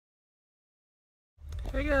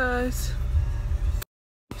Hey guys.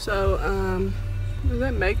 So, what does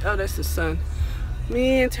that make? Oh, that's the sun.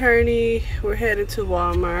 Me and Turney, we're headed to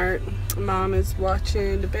Walmart. Mom is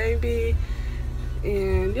watching the baby.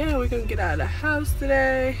 And yeah, we're gonna get out of the house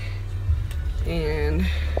today. And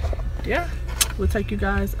yeah, we'll take you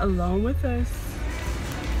guys along with us.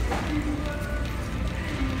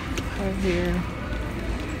 Her hair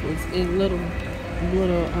was in little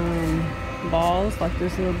balls, like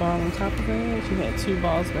this little ball on top of her. She had two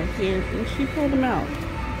balls back here and she pulled them out.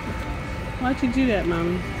 Why'd you do that,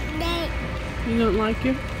 Mommy? You don't like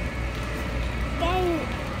it?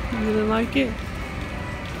 You didn't like it?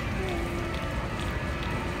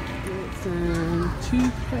 It's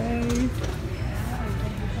toothpaste.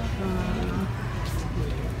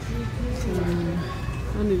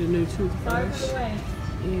 I need a new toothbrush.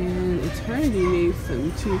 And Eternity needs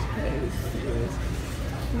some toothpaste with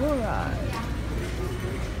fluoride.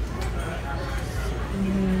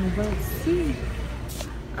 Let's see.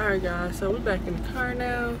 Alright guys, so we're back in the car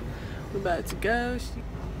now. We're about to go.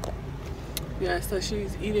 So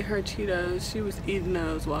she's eating her Cheetos. She was eating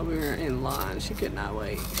those while we were in line. She could not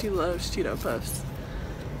wait. She loves Cheeto Puffs.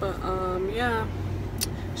 But yeah.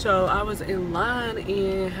 So I was in line,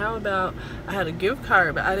 and how about I had a gift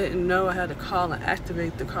card, but I didn't know I had to call and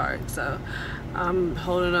activate the card. So I'm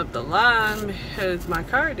holding up the line because my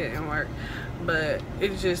card didn't work. But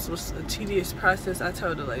it just was a tedious process. I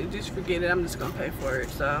told the lady, just forget it, I'm just gonna pay for it.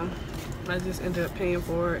 So I just ended up paying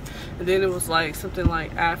for it. And then it was like something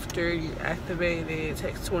like after you activate it, it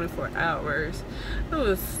takes 24 hours. It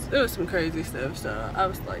was some crazy stuff. So I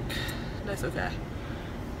was like, that's okay.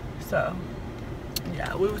 So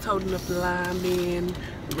yeah, we was holding up the line being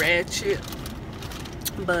ratchet.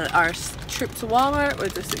 But our trip to Walmart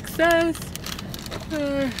was a success.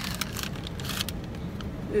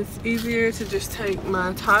 It's easier to just take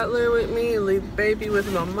my toddler with me and leave the baby with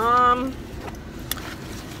my mom.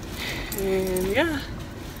 And yeah.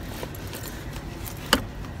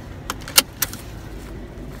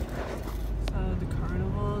 So the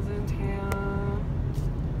carnival's in town.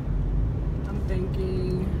 I'm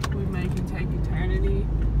thinking we may can take Eternity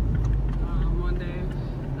one day.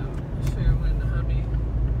 I'm sure when the hubby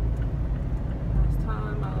has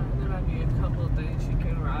time, there might be a couple of things she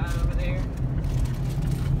can ride over there.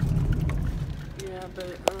 Yeah,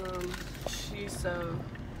 but she's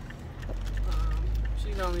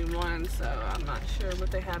only one, so I'm not sure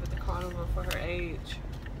what they have at the carnival for her age.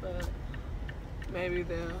 But maybe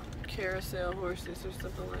the carousel horses or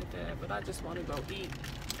something like that. But I just want to go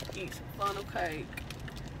eat some funnel cake,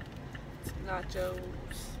 some nachos,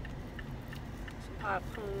 some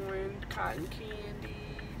popcorn, cotton candy.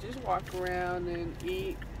 Just walk around and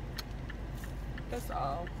eat. That's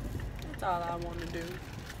all. That's all I want to do.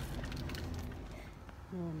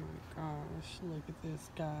 Oh my gosh, look at this,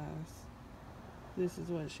 guys. This is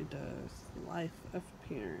what she does. Life of a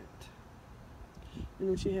parent. And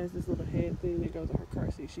then she has this little head thing that goes on her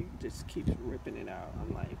car seat. She just keeps ripping it out.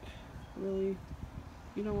 I'm like, really?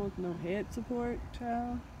 You don't want no head support,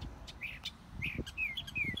 child?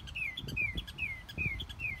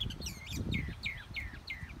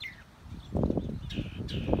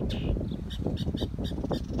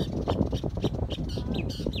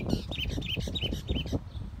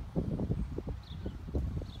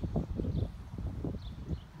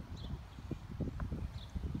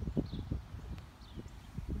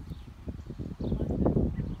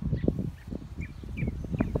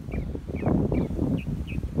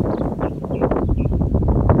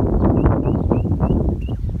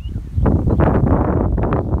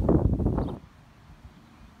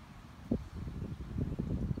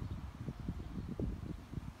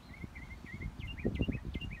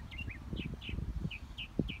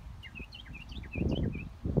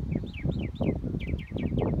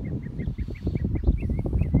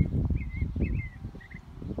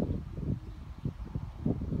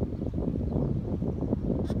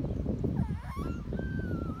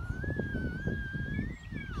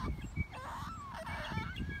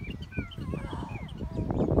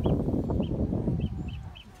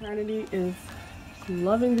 Eternity is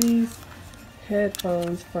loving these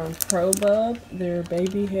headphones from Pro-Bub. They're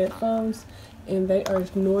baby headphones, and they are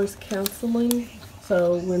noise canceling.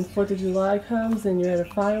 So when 4th of July comes and you're at a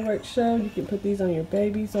fireworks show, you can put these on your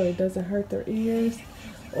baby so it doesn't hurt their ears.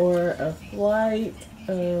 Or a flight,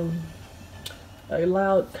 a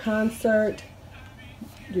loud concert,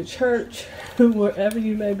 your church, wherever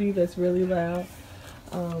you may be that's really loud.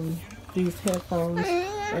 These headphones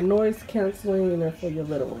are noise canceling and they're for your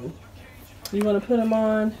little one. You want to put them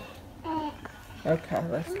on? Okay,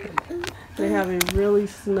 let's go. They have a really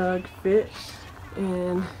snug fit,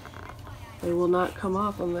 and They will not come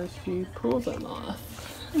off unless you pull them off.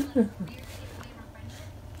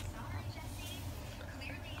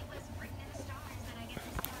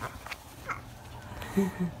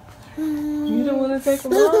 You don't want to take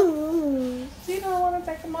them off? You don't want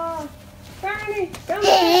to take them off. Barney, come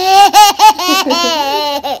back.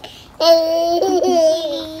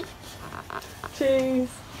 Cheese.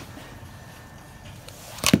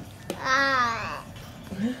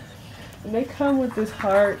 And they come with this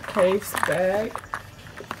hard case bag,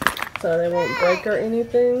 so they won't break or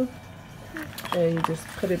anything. And you just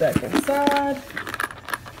put it back inside.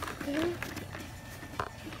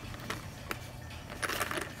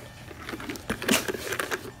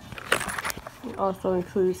 It also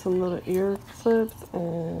includes some little ear clips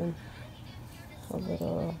and a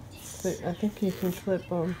little, I think you can clip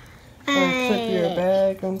them, or clip your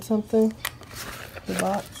bag on something, the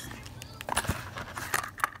box.